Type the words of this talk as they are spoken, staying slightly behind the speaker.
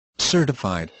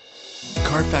certified.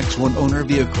 Carfax One owner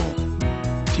vehicle.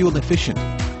 Fuel efficient.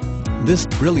 This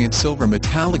brilliant silver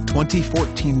metallic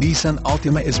 2014 Nissan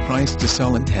Altima is priced to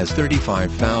sell and has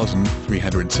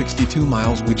 35,362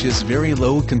 miles, which is very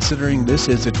low considering this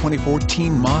is a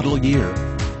 2014 model year.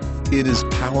 It is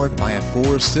powered by a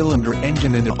 4-cylinder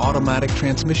engine and an automatic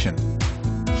transmission.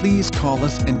 Please call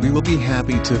us and we will be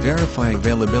happy to verify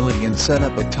availability and set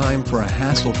up a time for a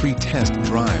hassle-free test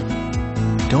drive.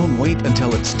 Don't wait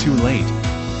until it's too late.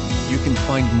 You can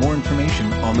find more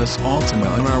information on this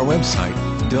Altima on our website,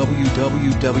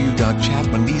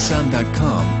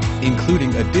 www.chapmannissan.com,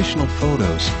 including additional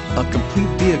photos, a complete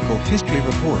vehicle history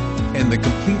report, and the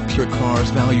complete Pure Cars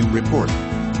Value Report.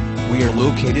 We are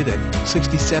located at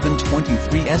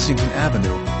 6723 Essington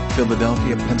Avenue,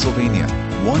 Philadelphia, Pennsylvania,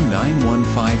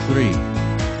 19153.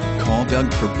 Call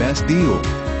Doug for best deal.